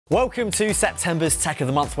Welcome to September's Tech of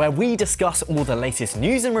the Month, where we discuss all the latest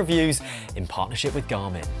news and reviews in partnership with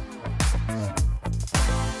Garmin.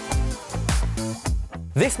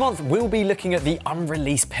 This month, we'll be looking at the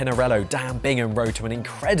unreleased Pinarello Dan Bigham rode to an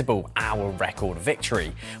incredible hour record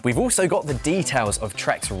victory. We've also got the details of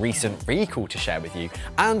Trek's recent recall to share with you,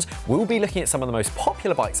 and we'll be looking at some of the most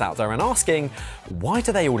popular bikes out there and asking, why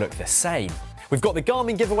do they all look the same? We've got the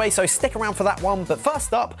Garmin giveaway, so stick around for that one, but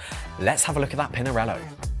first up, let's have a look at that Pinarello.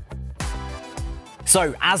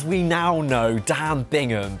 So, as we now know, Dan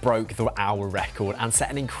Bigham broke the hour record and set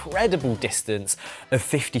an incredible distance of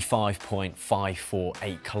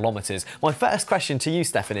 55.548 kilometers. My first question to you,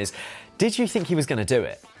 Stefan, is, did you think he was going to do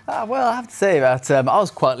it? Well, I have to say that I was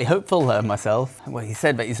quietly hopeful myself. Well, he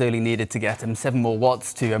said that he's only needed to get 7 more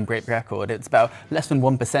watts to break the record. It's about less than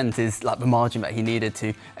 1% is like the margin that he needed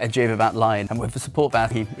to edge over that line. And with the support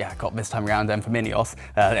that he got this time around from Ineos,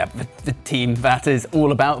 the team that is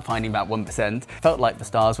all about finding that 1%, felt like the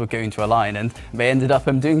stars were going to align, and they ended up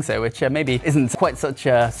doing so, which maybe isn't quite such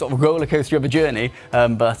a sort of roller coaster of a journey,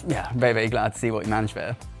 but yeah, very, very glad to see what he managed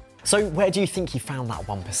there. So where do you think he found that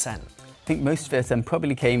 1%? I think most of it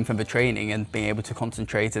probably came from the training and being able to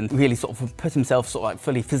concentrate and really sort of put himself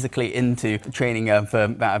fully physically into training for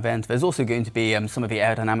that event. There's also going to be some of the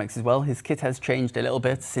aerodynamics as well. His kit has changed a little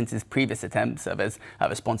bit since his previous attempts. There's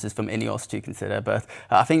responses from Ineos to consider, but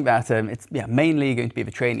I think that it's mainly going to be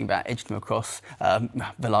the training that edged him across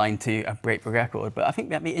the line to break the record. But I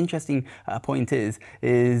think that the interesting point is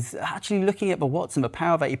actually looking at the watts and the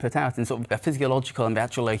power that he put out and sort of the physiological and the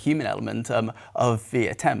actual human element of the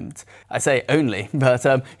attempt. I say only, but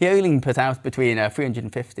he only put out between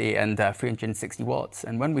 350 and 360 watts.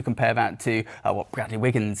 And when we compare that to what Bradley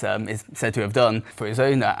Wiggins is said to have done for his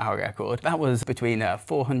own hour record, that was between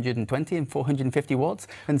 420 and 450 watts.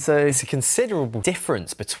 And so it's a considerable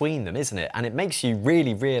difference between them, isn't it? And it makes you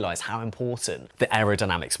really realise how important the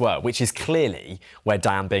aerodynamics were, which is clearly where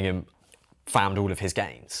Dan Bigham found all of his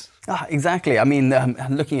gains. Exactly. I mean,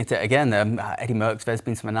 looking at it again, Eddie Merckx, there's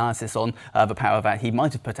been some analysis on the power that he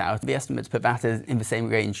might have put out. The estimates put that as in the same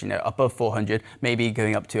range, above 400, maybe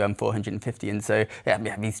going up to 450. And so,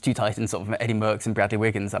 these two titans, sort of Eddie Merckx and Bradley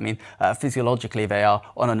Wiggins, I mean, physiologically they are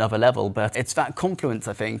on another level, but it's that confluence,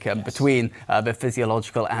 I think, between the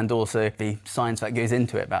physiological and also the science that goes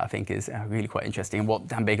into it that I think is really quite interesting, and what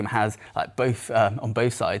Dan Bigham has both on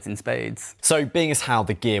both sides in spades. So, being as how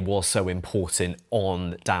the gear was so important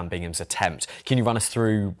on Dan Bingham's attempt, can you run us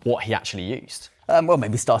through what he actually used? Well,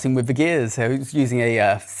 maybe starting with the gears. So he's using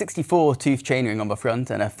a 64-tooth chainring on the front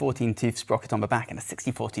and a 14-tooth sprocket on the back and a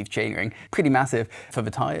 64-tooth chainring. Pretty massive. For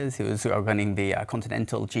the tyres, he was running the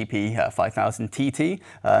Continental GP 5000 TT.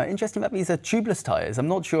 Interesting that these are tubeless tyres. I'm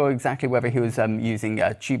not sure exactly whether he was using a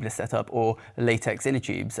tubeless setup or latex inner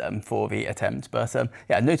tubes for the attempt, but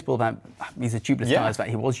notable that these are tubeless tyres that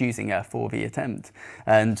he was using for the attempt.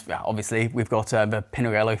 And obviously, we've got the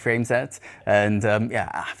Pinarello frame set, and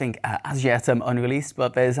I think as yet unreleased,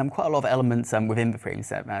 but there's quite a lot of elements within the frame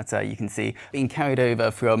set that you can see being carried over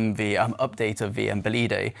from the update of the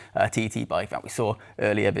Bolide TT bike that we saw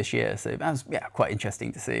earlier this year. So that was quite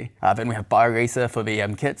interesting to see. Then we have BioRacer for the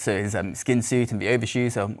kit, so his skin suit and the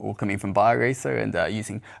overshoes are all coming from BioRacer, and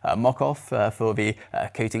using Mock-Off for the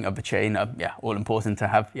coating of the chain. All important to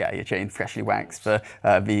have your chain freshly waxed for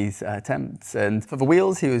these attempts. And for the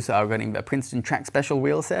wheels, he was running the Princeton Track Special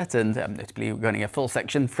wheel set, and notably running a full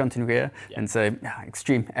section front and rear. And so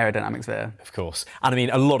extreme aerodynamics there. Of course. And I mean,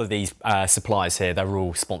 a lot of these suppliers here, they're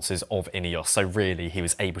all sponsors of Ineos. So really, he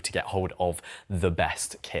was able to get hold of the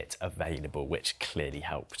best kit available, which clearly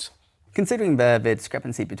helped. Considering the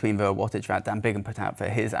discrepancy between the wattage that Dan Bigham put out for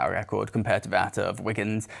his hour record compared to that of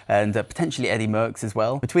Wiggins and potentially Eddie Merckx as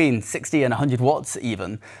well, between 60 and 100 watts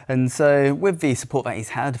even. And so with the support that he's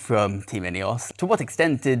had from Team Ineos, to what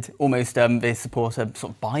extent did almost the support sort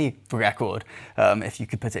of buy the record, if you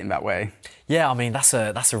could put it in that way? Yeah, I mean, that's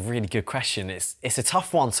a really good question. It's a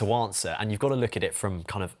tough one to answer, and you've got to look at it from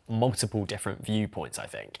kind of multiple different viewpoints, I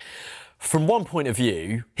think. From one point of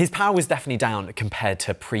view, his power was definitely down compared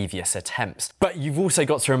to previous attempts. But you've also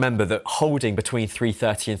got to remember that holding between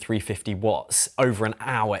 330 and 350 watts over an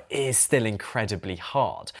hour is still incredibly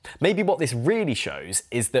hard. Maybe what this really shows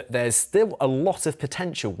is that there's still a lot of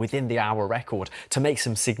potential within the hour record to make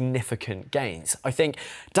some significant gains. I think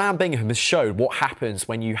Dan Bigham has showed what happens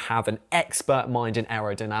when you have an expert mind in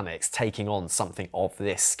aerodynamics taking on something of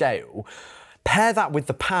this scale. Pair that with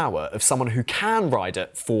the power of someone who can ride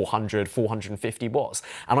at 400, 450 watts,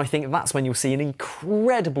 and I think that's when you'll see an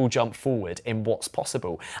incredible jump forward in what's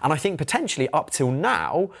possible. And I think potentially up till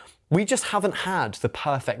now, We just haven't had the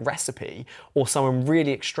perfect recipe or someone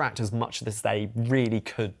really extract as much as they really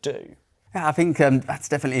could do. Yeah, I think that's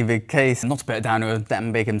definitely the case. Not to put it down to a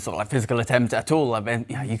Dan Bigham sort of like physical attempt at all. I mean,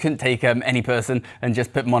 you couldn't take any person and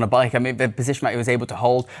just put them on a bike. I mean, the position that he was able to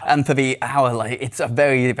hold, and for the hour, like, it's a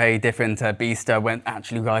very, very different beast when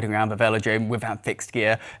actually riding around the velodrome without fixed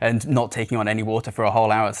gear and not taking on any water for a whole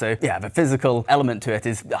hour. So yeah, the physical element to it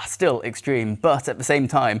is still extreme, but at the same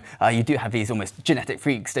time, you do have these almost genetic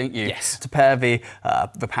freaks, don't you? Yes. To pair the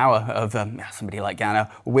power of somebody like Ganna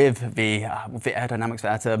with the aerodynamics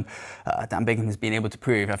that Dan Bigham has been able to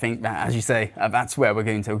prove. I think that, as you say, that's where we're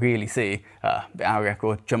going to really see our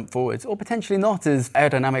record jump forwards, or potentially not, as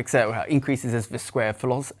aerodynamics increases as the square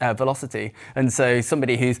velocity. And so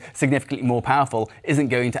somebody who's significantly more powerful isn't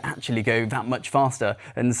going to actually go that much faster.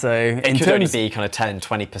 And so it could only be kind of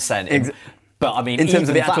 10–20%. But I mean, in terms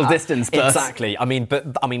of the actual distance, exactly. I mean,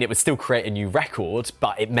 it would still create a new record,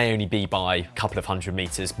 but it may only be by a couple of 100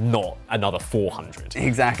 meters, not another 400.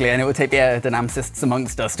 Exactly, and it would take the aerodynamicists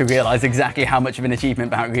amongst us to realise exactly how much of an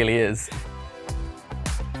achievement that really is.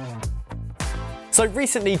 So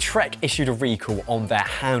recently, Trek issued a recall on their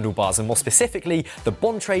handlebars, and more specifically, the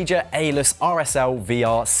Bontrager Aelus RSL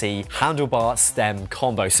VRC handlebar stem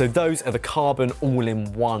combo. So those are the carbon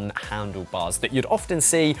all-in-one handlebars that you'd often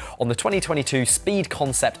see on the 2022 Speed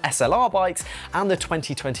Concept SLR bikes and the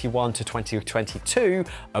 2021 to 2022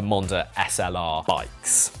 Amonda SLR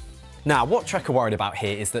bikes. Now, what Trek are worried about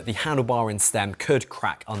here is that the handlebar and stem could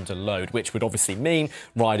crack under load, which would obviously mean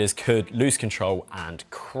riders could lose control and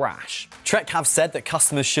crash. Trek have said that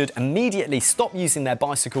customers should immediately stop using their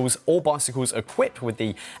bicycles or bicycles equipped with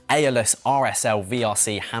the Aelus RSL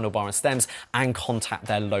VRC handlebar and stems and contact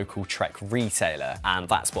their local Trek retailer. And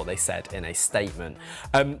that's what they said in a statement.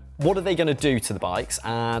 What are they going to do to the bikes,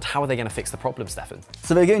 and how are they going to fix the problem, Stefan?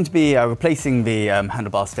 So they're going to be replacing the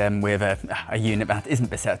handlebar stem with a unit that isn't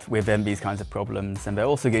beset with these kinds of problems, and they're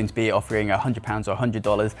also going to be offering £100 or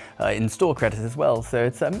 $100 in store credit as well. So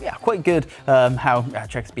it's quite good how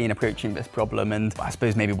Trek's been approaching this problem. And I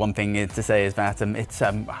suppose maybe one thing to say is that it's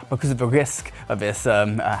because of the risk of this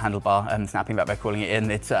handlebar snapping that they're calling it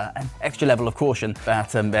in, it's an extra level of caution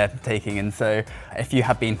that they're taking. And so if you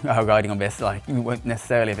have been riding on this, like, you won't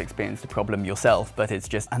necessarily have experienced a problem yourself, but it's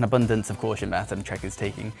just an abundance of caution that Trek is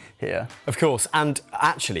taking here. Of course, and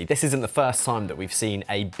actually this isn't the first time that we've seen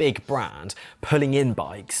a big brand pulling in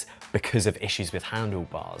bikes because of issues with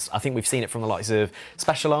handlebars. I think we've seen it from the likes of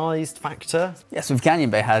Specialized, Factor. Yes, with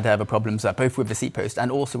Canyon they had the problems both with the seat post and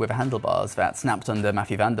also with the handlebars that snapped under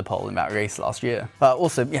Matthew van der Poel in that race last year.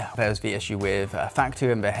 Also, there was the issue with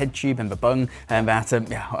Factor and the head tube and the bung, and that the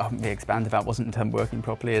expander that wasn't working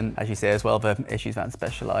properly, and as you say as well, the issues that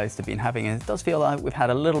Specialized have been having. And it does feel like we've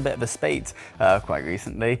had a little bit of a spate quite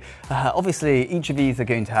recently. Obviously, each of these are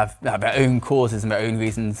going to have their own causes and their own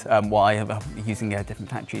reasons why using different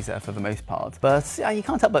factories for the most part. But you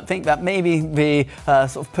can't help but think that maybe the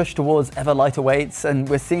sort of push towards ever lighter weights, and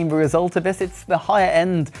we're seeing the result of this. It's the higher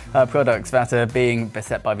end products that are being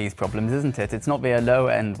beset by these problems, isn't it? It's not the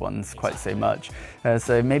lower end ones quite so much.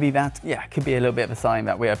 So maybe that could be a little bit of a sign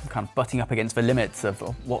that we're kind of butting up against the limits of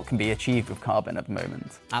what can be achieved with carbon at the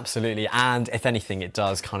moment. Absolutely, and if anything, it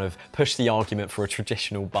does kind of push the argument for a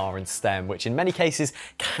traditional bar and stem, which in many cases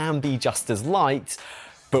can be just as light,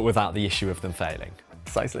 but without the issue of them failing.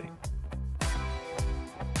 Precisely.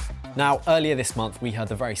 Now, earlier this month, we heard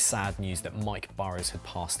the very sad news that Mike Burrows had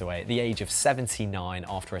passed away at the age of 79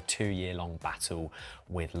 after a 2-year-long battle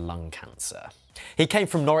with lung cancer. He came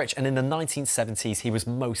from Norwich, and in the 1970s, he was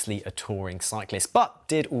mostly a touring cyclist, but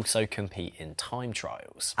did also compete in time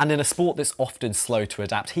trials. And in a sport that's often slow to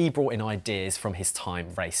adapt, he brought in ideas from his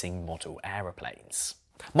time racing model aeroplanes.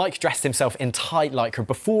 Mike dressed himself in tight lycra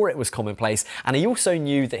before it was commonplace, and he also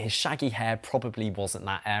knew that his shaggy hair probably wasn't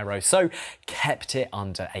that aero, so kept it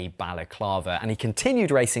under a balaclava, and he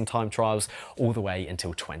continued racing time trials all the way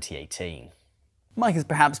until 2018. Mike is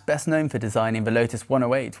perhaps best known for designing the Lotus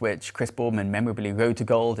 108, which Chris Boardman memorably rode to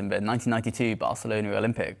gold in the 1992 Barcelona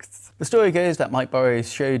Olympics. The story goes that Mike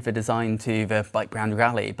Burrows showed the design to the bike brand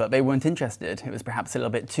Rally, but they weren't interested. It was perhaps a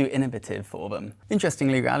little bit too innovative for them.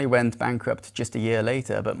 Interestingly, Rally went bankrupt just a year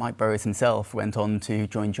later, but Mike Burrows himself went on to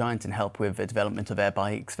join Giant and help with the development of their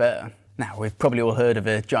bikes there. Now, we've probably all heard of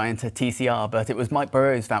a Giant TCR, but it was Mike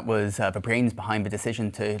Burrows that was the brains behind the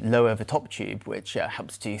decision to lower the top tube, which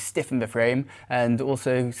helps to stiffen the frame and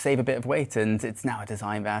also save a bit of weight. And it's now a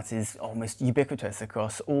design that is almost ubiquitous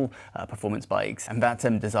across all performance bikes. And that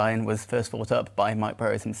design was first thought up by Mike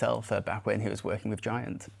Burrows himself back when he was working with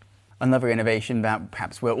Giant. Another innovation that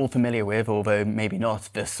perhaps we're all familiar with, although maybe not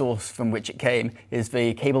the source from which it came, is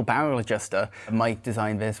the cable barrel adjuster. Mike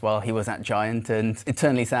designed this while he was at Giant, and it's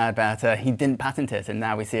eternally sad that he didn't patent it, and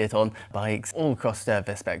now we see it on bikes all across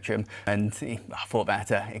the spectrum, and I thought that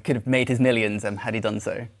it could have made his millions had he done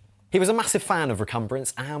so. He was a massive fan of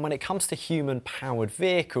recumbrance, and when it comes to human-powered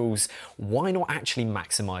vehicles, why not actually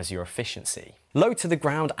maximise your efficiency? Low to the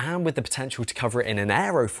ground and with the potential to cover it in an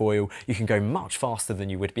aerofoil, you can go much faster than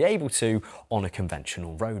you would be able to on a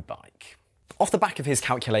conventional road bike. Off the back of his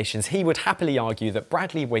calculations, he would happily argue that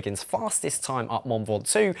Bradley Wiggins' fastest time up Mont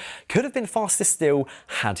Ventoux could have been faster still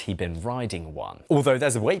had he been riding one. Although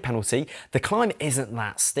there's a weight penalty, the climb isn't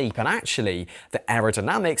that steep, and actually, the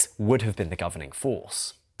aerodynamics would have been the governing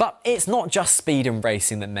force. But it's not just speed and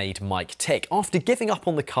racing that made Mike tick. After giving up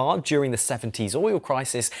on the car during the 70s oil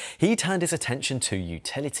crisis, he turned his attention to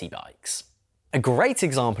utility bikes. A great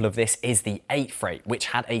example of this is the 8 Freight, which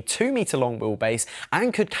had a 2-metre long wheelbase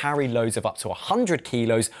and could carry loads of up to 100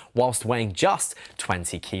 kilos whilst weighing just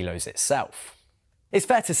 20 kilos itself. It's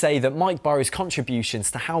fair to say that Mike Burrows' contributions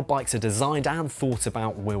to how bikes are designed and thought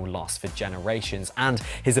about will last for generations, and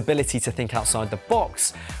his ability to think outside the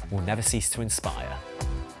box will never cease to inspire.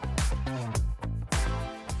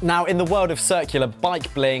 Now, in the world of circular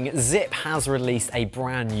bike bling, Zipp has released a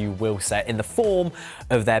brand new wheel set in the form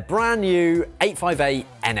of their brand new 858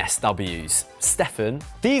 NSWs. Stefan,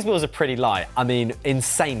 these wheels are pretty light. I mean,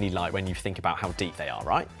 insanely light when you think about how deep they are,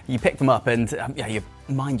 right? You pick them up and yeah, your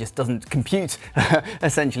mind just doesn't compute,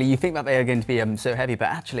 essentially. You think that they are going to be so heavy, but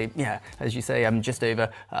actually, yeah, as you say, just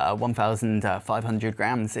over 1,500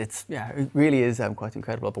 grams. Yeah, it really is quite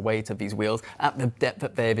incredible, the weight of these wheels at the depth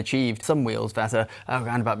that they've achieved. Some wheels that are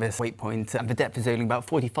around about this weight point, and the depth is only about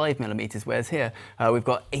 45 millimeters, whereas here we've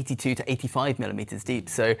got 82 to 85 millimeters deep,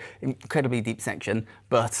 so incredibly deep section,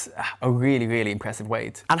 but a really impressive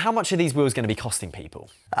weight. And how much are these wheels going to be costing people?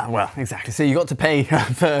 Well, exactly. So you got to pay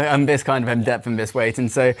for this kind of depth and this weight,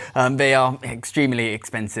 and so they are extremely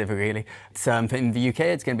expensive, really. So in the UK,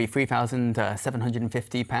 it's going to be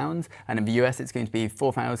 £3,750, and in the US, it's going to be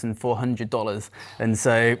 $4,400. And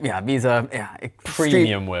so, yeah, these are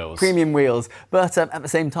premium wheels. Premium wheels, but at the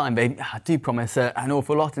same time, they do promise an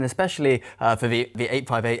awful lot, and especially for the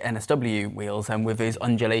 858 NSW wheels, and with those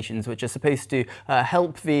undulations, which are supposed to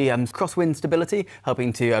help the crosswind stability,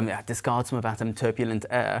 helping to discard some of that turbulent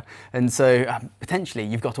air. And so potentially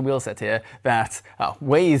you've got a wheel set here that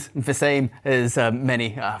weighs the same as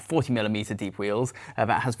many 40 millimeter deep wheels,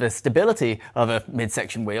 that has the stability of a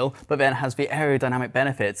midsection wheel, but then has the aerodynamic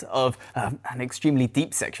benefits of an extremely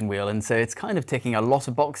deep section wheel. And so it's kind of ticking a lot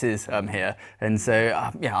of boxes here. And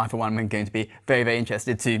so yeah, I for one am going to be very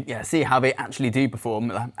interested to see how they actually do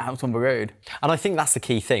perform out on the road. And I think that's the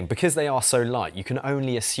key thing, because they are so light, you can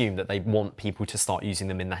only assume that they want people to start using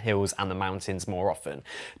them in the hills and the mountains more often.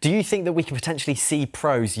 Do you think that we can potentially see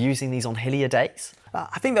pros using these on hillier days?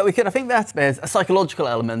 I think that we could. I think that there's a psychological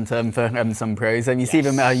element for some pros, and you see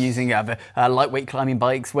them using lightweight climbing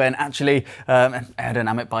bikes when actually an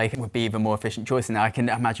aerodynamic bike would be the more efficient choice. And I can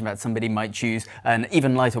imagine that somebody might choose an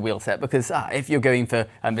even lighter wheel set, because if you're going for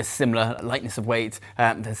this similar lightness of weight,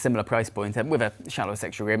 the similar price point, with a shallow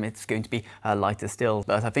sectional rim, it's going to be lighter still.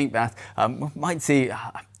 But I think that we might see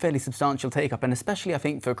a fairly substantial take-up, and especially I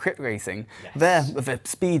think for crit racing, there the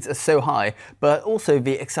speeds are so high, but also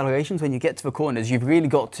the accelerations when you get to the corners, you've really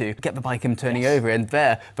got to get the bike turning over, and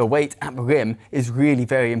there the weight at the rim is really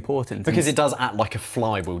very important. Because it does act like a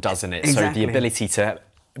flywheel, doesn't it? Exactly. So the ability to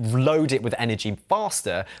load it with energy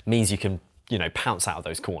faster means you can pounce out of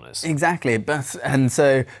those corners. Exactly, and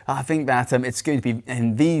so I think that it's going to be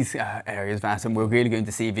in these areas that we're really going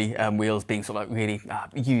to see the wheels being sort of really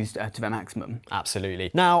used to their maximum.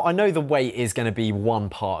 Absolutely. Now, I know the weight is going to be one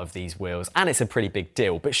part of these wheels, and it's a pretty big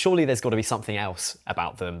deal, but surely there's got to be something else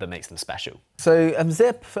about them that makes them special. So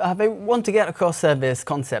Zipp, they want to get across this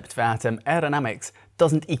concept that aerodynamics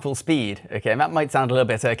doesn't equal speed. Okay, and that might sound a little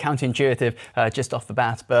bit counterintuitive just off the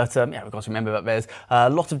bat, but yeah, we've got to remember that there's a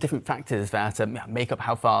lot of different factors that make up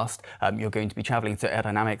how fast you're going to be traveling to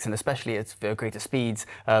aerodynamics, and especially at the greater speeds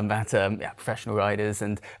that professional riders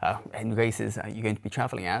and in races you're going to be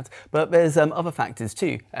traveling at. But there's other factors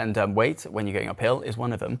too, and weight when you're going uphill is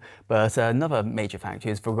one of them. But another major factor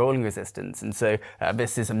is the rolling resistance, and so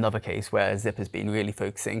this is another case where Zipp has been really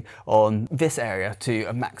focusing on this area to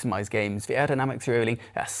maximise gains. The aerodynamics are really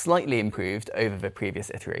feeling slightly improved over the previous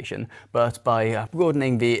iteration, but by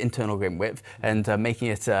broadening the internal rim width and making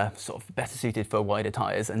it sort of better suited for wider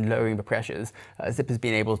tyres and lowering the pressures, Zipp has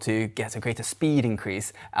been able to get a greater speed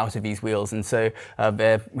increase out of these wheels, and so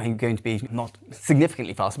they're going to be not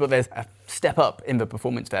significantly faster, but there's a step up in the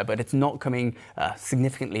performance there, but it's not coming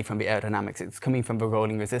significantly from the aerodynamics, it's coming from the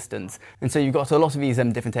rolling resistance. And so you've got a lot of these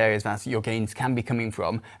different areas that your gains can be coming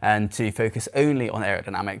from, and to focus only on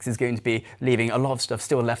aerodynamics is going to be leaving a lot of stuff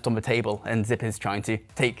still left on the table, and Zipp is trying to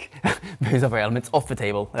take those other elements off the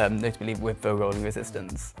table, notably with the rolling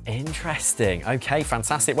resistance. Interesting. Okay,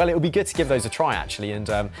 fantastic. Well, it will be good to give those a try actually and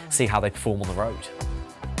see how they perform on the road.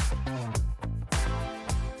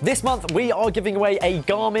 This month, we are giving away a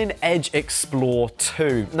Garmin Edge Explore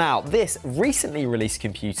 2. Now, this recently released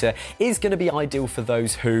computer is going to be ideal for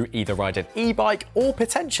those who either ride an e-bike or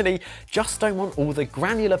potentially just don't want all the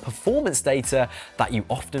granular performance data that you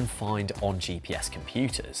often find on GPS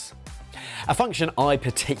computers. A function I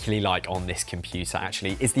particularly like on this computer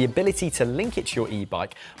actually is the ability to link it to your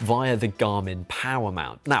e-bike via the Garmin power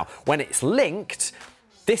mount. Now, when it's linked,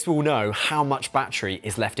 this will know how much battery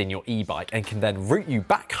is left in your e-bike and can then route you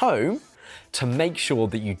back home to make sure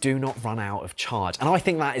that you do not run out of charge. And I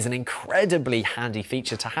think that is an incredibly handy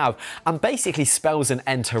feature to have and basically spells an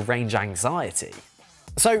end to range anxiety.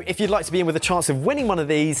 So if you'd like to be in with a chance of winning one of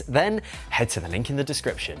these, then head to the link in the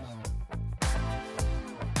description.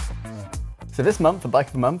 So this month, for Bike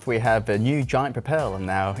of the Month, we have a new Giant Propel, and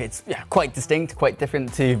now it's quite distinct, quite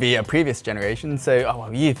different to the previous generation. So,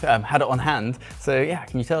 well, you've had it on hand. So yeah,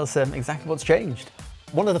 can you tell us exactly what's changed?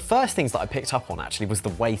 One of the first things that I picked up on actually was the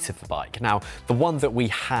weight of the bike. Now, the one that we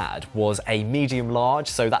had was a medium large,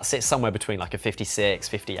 so that sits somewhere between like a 56,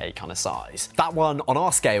 58 kind of size. That one on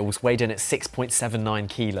our scales weighed in at 6.79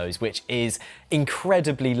 kilos, which is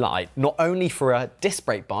incredibly light, not only for a disc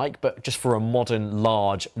brake bike, but just for a modern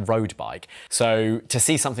large road bike. So to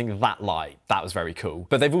see something that light, that was very cool.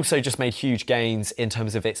 But they've also just made huge gains in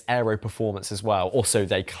terms of its aero performance as well. Also,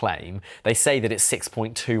 they claim, they say that it's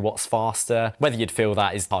 6.2 watts faster. Whether you'd feel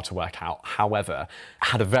that is hard to work out. However, it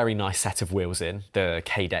had a very nice set of wheels in, the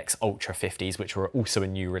Cadex Ultra 50s, which were also a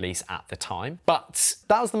new release at the time. But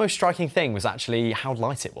that was the most striking thing, was actually how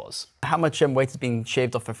light it was. How much weight is being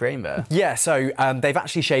shaved off the frame there? Yeah, so they've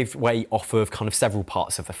actually shaved weight off of kind of several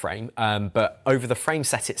parts of the frame, but over the frame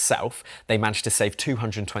set itself, they managed to save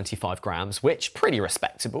 225 grams, which pretty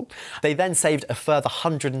respectable. They then saved a further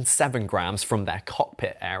 107 grams from their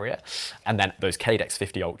cockpit area, and then those Cadex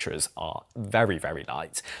 50 Ultras are very, very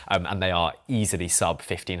light, and they are easily sub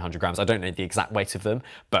 1500 grams. I don't know the exact weight of them,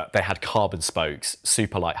 but they had carbon spokes,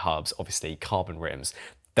 super light hubs, obviously carbon rims.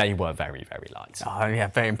 They were very, very light. Oh yeah,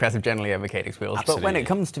 very impressive generally over Cadex wheels. Absolutely. But when it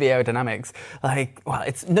comes to the aerodynamics, well,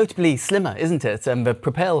 it's notably slimmer, isn't it? The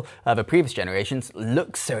Propel of the previous generations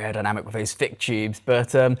looks so aerodynamic with those thick tubes,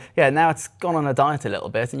 but yeah, now it's gone on a diet a little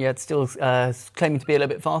bit, and yet still claiming to be a little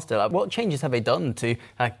bit faster. What changes have they done to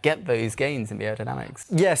get those gains in the aerodynamics?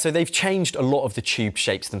 Yeah, so they've changed a lot of the tube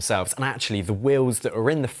shapes themselves, and actually the wheels that are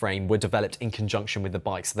in the frame were developed in conjunction with the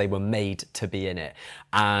bike, so they were made to be in it.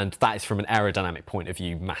 And that is, from an aerodynamic point of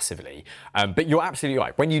view, massively. But you're absolutely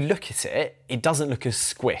right. When you look at it, it doesn't look as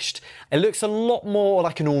squished. It looks a lot more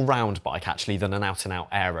like an all-round bike, actually, than an out-and-out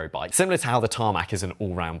aero bike, similar to how the Tarmac is an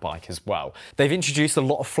all-round bike as well. They've introduced a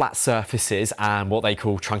lot of flat surfaces and what they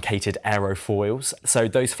call truncated aerofoils. So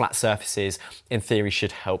those flat surfaces, in theory,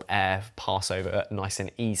 should help air pass over nice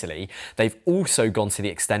and easily. They've also gone to the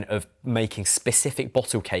extent of making specific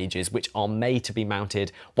bottle cages, which are made to be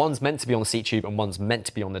mounted. One's meant to be on the seat tube and one's meant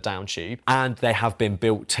to be on the down tube. And they have been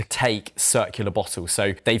built to take circular bottles.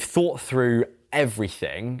 So they've thought through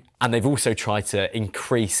everything, and they've also tried to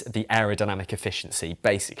increase the aerodynamic efficiency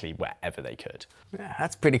basically wherever they could. Yeah,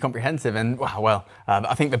 that's pretty comprehensive, and well,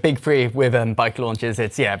 I think the big three with bike launches,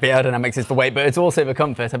 it's the aerodynamics is the weight, but it's also the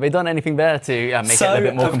comfort. Have they done anything there to make it a little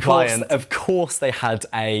bit more compliant? Of course they had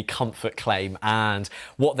a comfort claim, and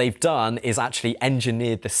what they've done is actually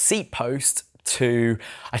engineered the seat post to,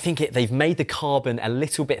 I think they've made the carbon a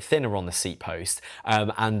little bit thinner on the seat post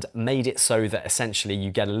and made it so that essentially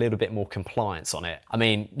you get a little bit more compliance on it. I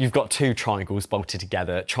mean, you've got two triangles bolted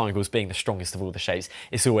together, triangles being the strongest of all the shapes.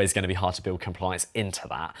 It's always going to be hard to build compliance into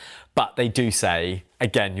that. But they do say,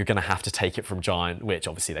 again, you're going to have to take it from Giant, which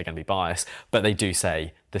obviously they're going to be biased, but they do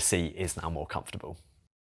say the seat is now more comfortable.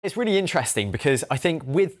 It's really interesting because I think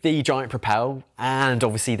with the Giant Propel and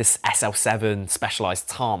obviously this SL7 specialised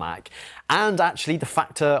tarmac and actually the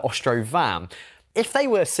Factor Ostro van, if they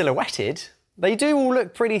were silhouetted, They do all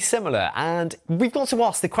look pretty similar, and we've got to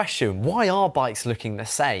ask the question, why are bikes looking the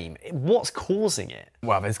same? What's causing it?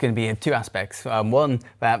 Well, there's going to be two aspects. One,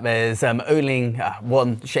 that there's only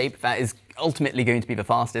one shape that is ultimately going to be the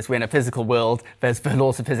fastest. We're in a physical world. There's the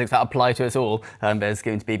laws of physics that apply to us all. There's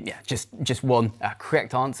going to be just one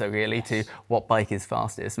correct answer really to what bike is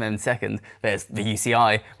fastest. And then second, there's the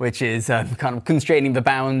UCI, which is kind of constraining the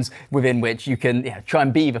bounds within which you can try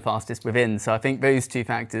and be the fastest within. So I think those two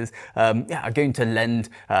factors are going to lend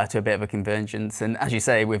to a bit of a convergence. And as you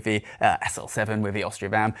say, with the SL7, with the Austria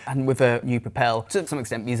RAM, and with the new Propel, to some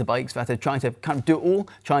extent these are bikes that are trying to kind of do it all,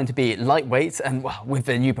 trying to be lightweight, and well, with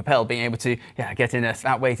the new Propel being able to get in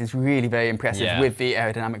that weight is really very impressive with the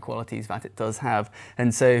aerodynamic qualities that it does have.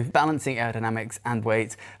 And so balancing aerodynamics and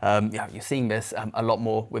weight, you're seeing this a lot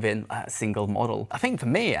more within a single model. I think for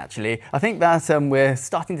me, actually, I think that we're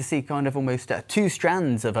starting to see kind of almost two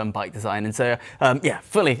strands of bike design. And so,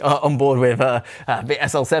 fully on board with the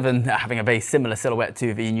SL7 having a very similar silhouette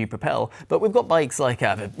to the new Propel. But we've got bikes like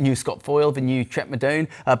the new Scott Foil, the new Trek Madone.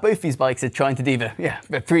 Both these bikes are trying to do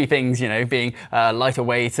the three things, being lighter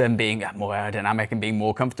weight and being more aerodynamic and being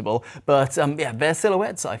more comfortable. But their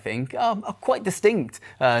silhouettes, I think, are quite distinct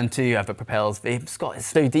to the Propels. The Scott is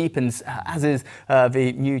so deep, and as is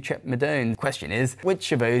the new Trek Madone. The question is,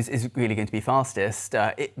 which of those is really going to be fastest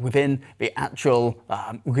within the actual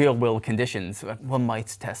real-world conditions? One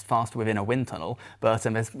might test fast within a wind tunnel, but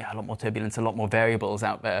there's a lot more turbulence, a lot more variables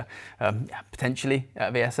out there. Potentially, the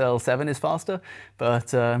SL7 is faster, but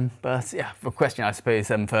the question, I suppose,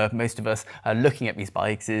 for most of us looking at these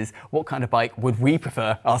bikes is, what kind of bike would we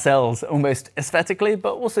prefer ourselves, almost aesthetically,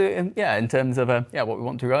 but also in terms of what we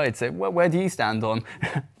want to ride? So where do you stand on?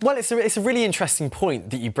 Well, it's a really interesting point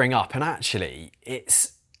that you bring up, and actually,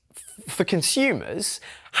 it's for consumers,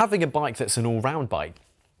 having a bike that's an all-round bike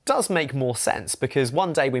does make more sense, because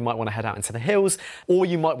one day we might want to head out into the hills, or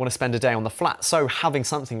you might want to spend a day on the flat. So having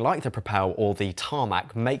something like the Propel or the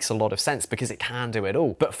Tarmac makes a lot of sense because it can do it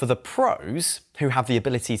all. But for the pros, who have the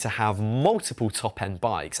ability to have multiple top-end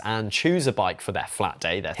bikes and choose a bike for their flat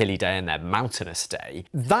day, their hilly day and their mountainous day,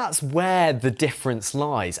 that's where the difference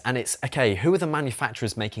lies. And it's, okay, who are the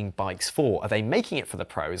manufacturers making bikes for? Are they making it for the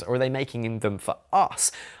pros, or are they making them for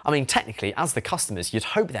us? I mean, technically, as the customers, you'd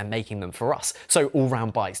hope they're making them for us. So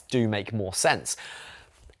all-round bikes do make more sense.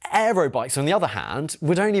 Aero bikes, on the other hand,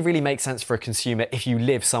 would only really make sense for a consumer if you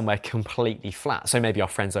live somewhere completely flat. So maybe our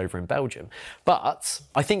friends over in Belgium. But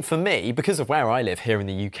I think for me, because of where I live here in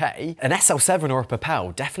the UK, an SL7 or a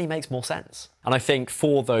Propel definitely makes more sense. And I think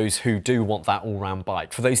for those who do want that all-round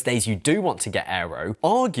bike, for those days you do want to get aero,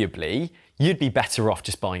 arguably, you'd be better off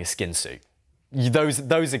just buying a skin suit. Those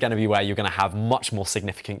are going to be where you're going to have much more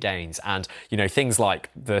significant gains. And, things like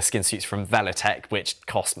the skin suits from Velotech, which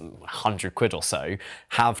cost 100 quid or so,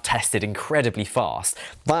 have tested incredibly fast.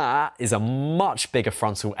 That is a much bigger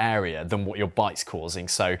frontal area than what your bike's causing.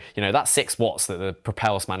 So, that 6 watts that the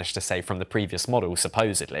Propels managed to save from the previous model,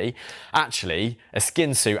 supposedly, actually, a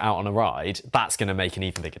skin suit out on a ride, that's going to make an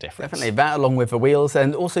even bigger difference. Definitely, that along with the wheels,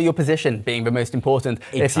 and also your position being the most important.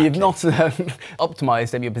 Exactly. If you've not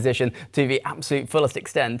optimized your position to the absolute fullest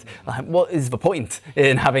extent, what is the point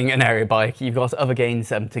in having an aero bike? You've got other gains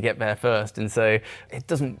to get there first, and so it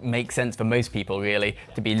doesn't make sense for most people really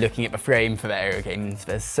to be looking at the frame for the aero gains.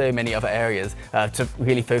 There's so many other areas to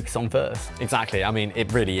really focus on first. Exactly, I mean,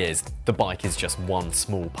 it really is. The bike is just one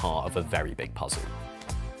small part of a very big puzzle.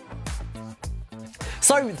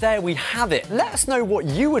 So there we have it. Let us know what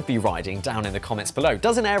you would be riding down in the comments below.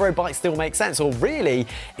 Does an aero bike still make sense, or really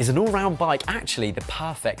is an all-round bike actually the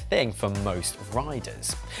perfect thing for most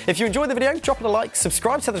riders? If you enjoyed the video, drop it a like,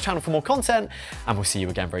 subscribe to the channel for more content, and we'll see you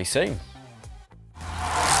again very soon.